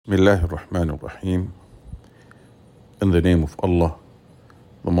Bismillahir Rahmanir Rahim. In the name of Allah,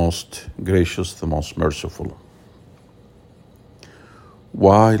 the most gracious, the most merciful.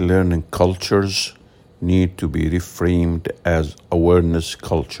 Why learning cultures need to be reframed as awareness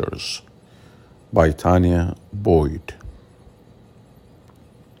cultures, by Tanya Boyd.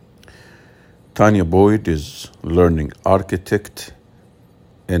 Tanya Boyd is learning architect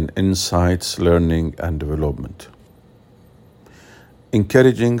in Insights Learning and Development.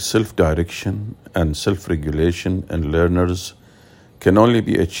 Encouraging self-direction and self-regulation in learners can only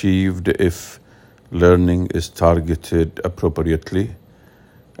be achieved if learning is targeted appropriately,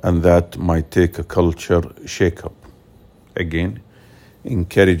 and that might take a culture shake-up. Again,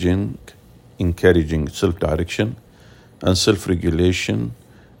 encouraging self-direction and self-regulation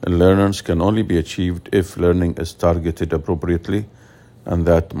in learners can only be achieved if learning is targeted appropriately, and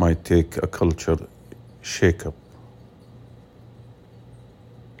that might take a culture shake-up.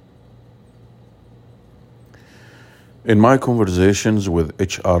 In my conversations with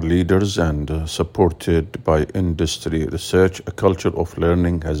HR leaders and supported by industry research, a culture of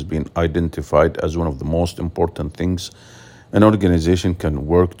learning has been identified as one of the most important things an organization can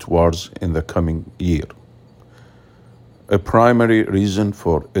work towards in the coming year. A primary reason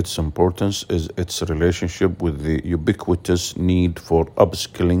for its importance is its relationship with the ubiquitous need for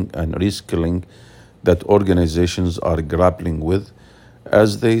upskilling and reskilling that organizations are grappling with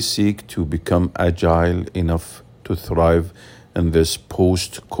as they seek to become agile enough to thrive in this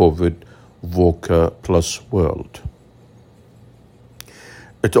post-COVID VUCA plus world.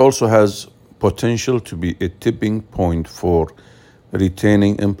 It also has potential to be a tipping point for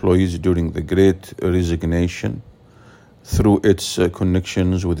retaining employees during the Great Resignation through its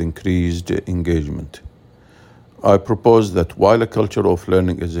connections with increased engagement. I propose that while a culture of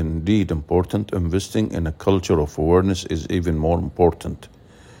learning is indeed important, investing in a culture of awareness is even more important.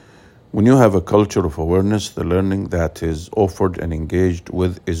 When you have a culture of awareness, the learning that is offered and engaged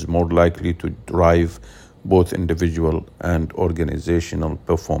with is more likely to drive both individual and organizational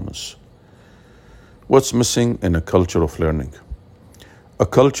performance. What's missing in a culture of learning? A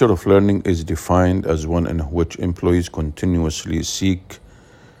culture of learning is defined as one in which employees continuously seek,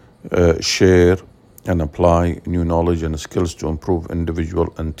 share, and apply new knowledge and skills to improve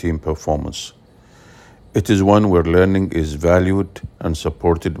individual and team performance. It is one where learning is valued and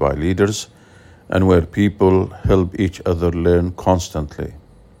supported by leaders and where people help each other learn constantly.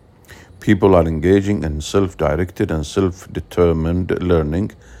 People are engaging in self-directed and self-determined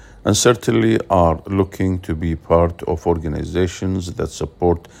learning and certainly are looking to be part of organizations that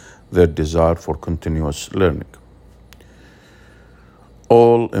support their desire for continuous learning.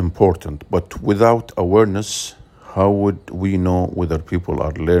 All important, but without awareness, how would we know whether people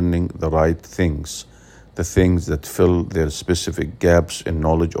are learning the right things? The things that fill their specific gaps in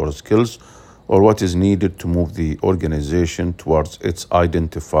knowledge or skills, or what is needed to move the organization towards its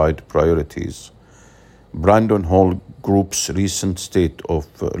identified priorities. Brandon Hall Group's recent State of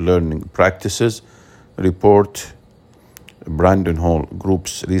Learning Practices report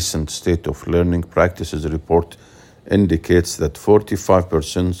indicates that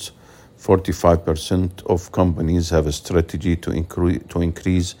 45% of companies have a strategy to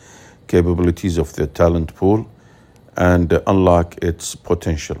increase capabilities of their talent pool and unlock its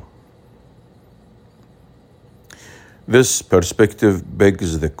potential. This perspective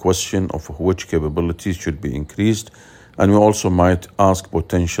begs the question of which capabilities should be increased, and we also might ask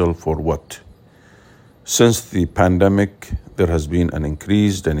potential for what. Since the pandemic, there has been an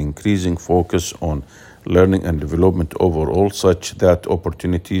increasing focus on learning and development overall, such that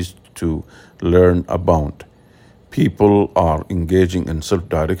opportunities to learn abound. People are engaging in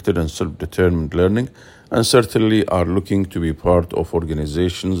self-directed and self-determined learning and certainly are looking to be part of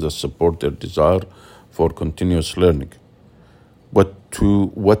organizations that support their desire for continuous learning. But to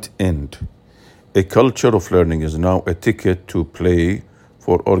what end? A culture of learning is now a ticket to play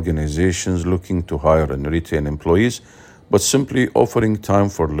for organizations looking to hire and retain employees, but simply offering time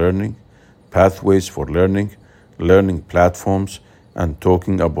for learning, pathways for learning, learning platforms, and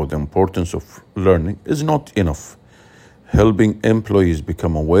talking about the importance of learning is not enough. Helping employees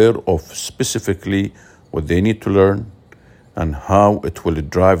become aware of specifically what they need to learn and how it will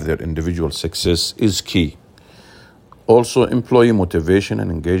drive their individual success is key. Also, employee motivation and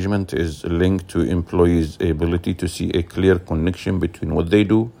engagement is linked to employees' ability to see a clear connection between what they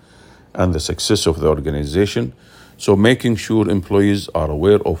do and the success of the organization. So making sure employees are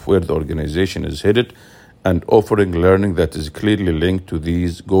aware of where the organization is headed and offering learning that is clearly linked to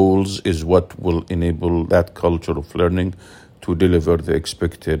these goals is what will enable that culture of learning to deliver the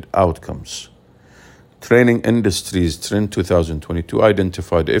expected outcomes. Training Industries Trend 2022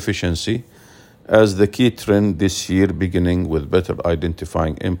 identified efficiency as the key trend this year, beginning with better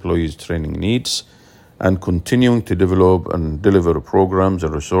identifying employees' training needs and continuing to develop and deliver programs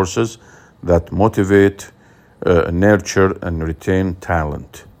and resources that motivate, nurture, and retain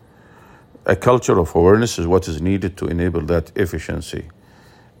talent. A culture of awareness is what is needed to enable that efficiency.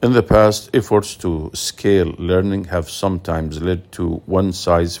 In the past, efforts to scale learning have sometimes led to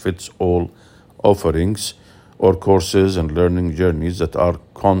one-size-fits-all offerings or courses and learning journeys that are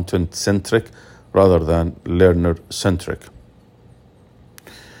content-centric rather than learner-centric.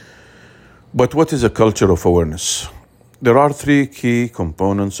 But what is a culture of awareness? There are three key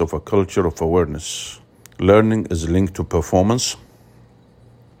components of a culture of awareness. Learning is linked to performance.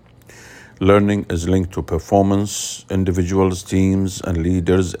 Learning is linked to performance. Individuals, teams, and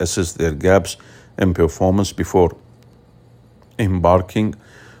leaders assess their gaps in performance before embarking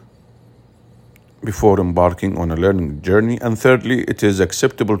on a learning journey. And thirdly, it is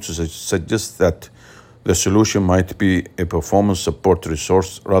acceptable to suggest that the solution might be a performance support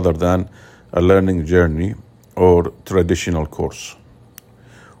resource rather than a learning journey or traditional course.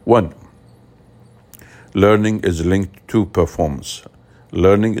 1. Learning is linked to performance.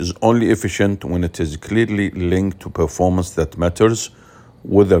 Learning is only efficient when it is clearly linked to performance that matters,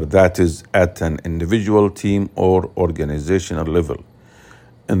 whether that is at an individual, team, or organizational level.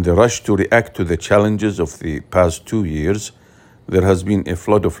 In the rush to react to the challenges of the past 2 years, there has been a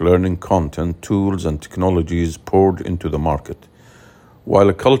flood of learning content, tools, and technologies poured into the market. While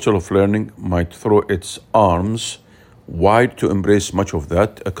a culture of learning might throw its arms wide to embrace much of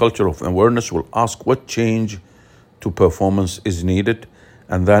that, a culture of awareness will ask what change to performance is needed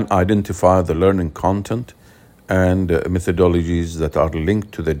and then identify the learning content and methodologies that are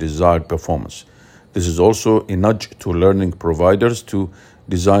linked to the desired performance. This is also a nudge to learning providers to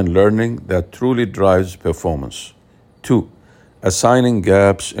design learning that truly drives performance. 2. Assessing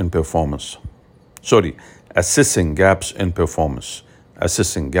gaps in performance.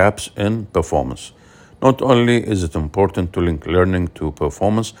 Not only is it important to link learning to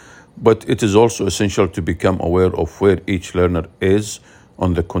performance, but it is also essential to become aware of where each learner is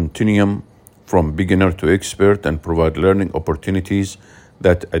on the continuum from beginner to expert and provide learning opportunities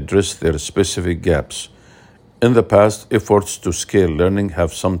that address their specific gaps. In the past, efforts to scale learning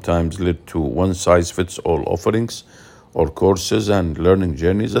have sometimes led to one-size-fits-all offerings or courses and learning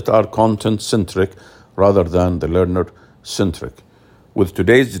journeys that are content-centric rather than the learner-centric. With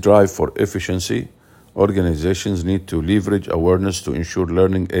today's drive for efficiency, organizations need to leverage awareness to ensure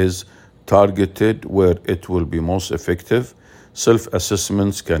learning is targeted where it will be most effective.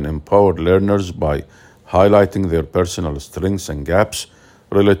 Self-assessments can empower learners by highlighting their personal strengths and gaps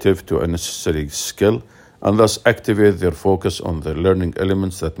relative to a necessary skill, and thus activate their focus on the learning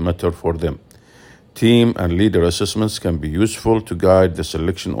elements that matter for them. Team and leader assessments can be useful to guide the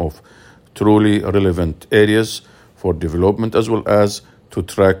selection of truly relevant areas for development as well as to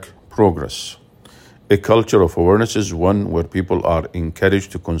track progress. A culture of awareness is one where people are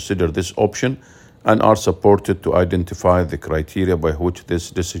encouraged to consider this option and are supported to identify the criteria by which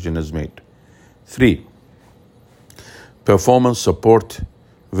this decision is made. 3. Performance support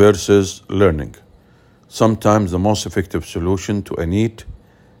versus learning. Sometimes the most effective solution to a need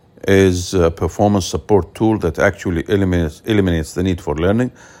is a performance support tool that actually eliminates the need for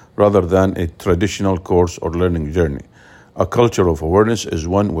learning rather than a traditional course or learning journey. A culture of awareness is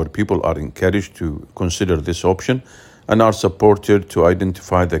one where people are encouraged to consider this option and are supported to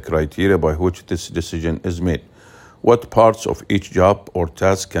identify the criteria by which this decision is made. What parts of each job or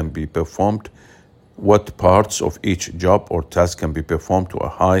task can be performed to a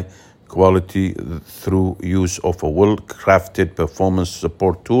high quality through use of a well-crafted performance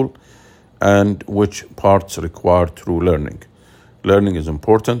support tool, and which parts require true learning. Learning is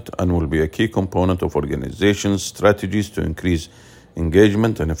important and will be a key component of organizations' strategies to increase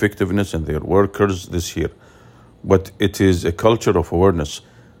engagement and effectiveness in their workers this year. But it is a culture of awareness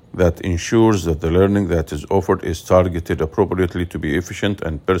that ensures that the learning that is offered is targeted appropriately to be efficient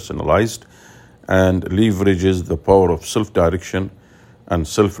and personalized, and leverages the power of self-direction and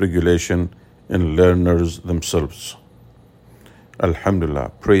self-regulation in learners themselves.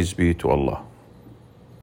 Alhamdulillah, praise be to Allah.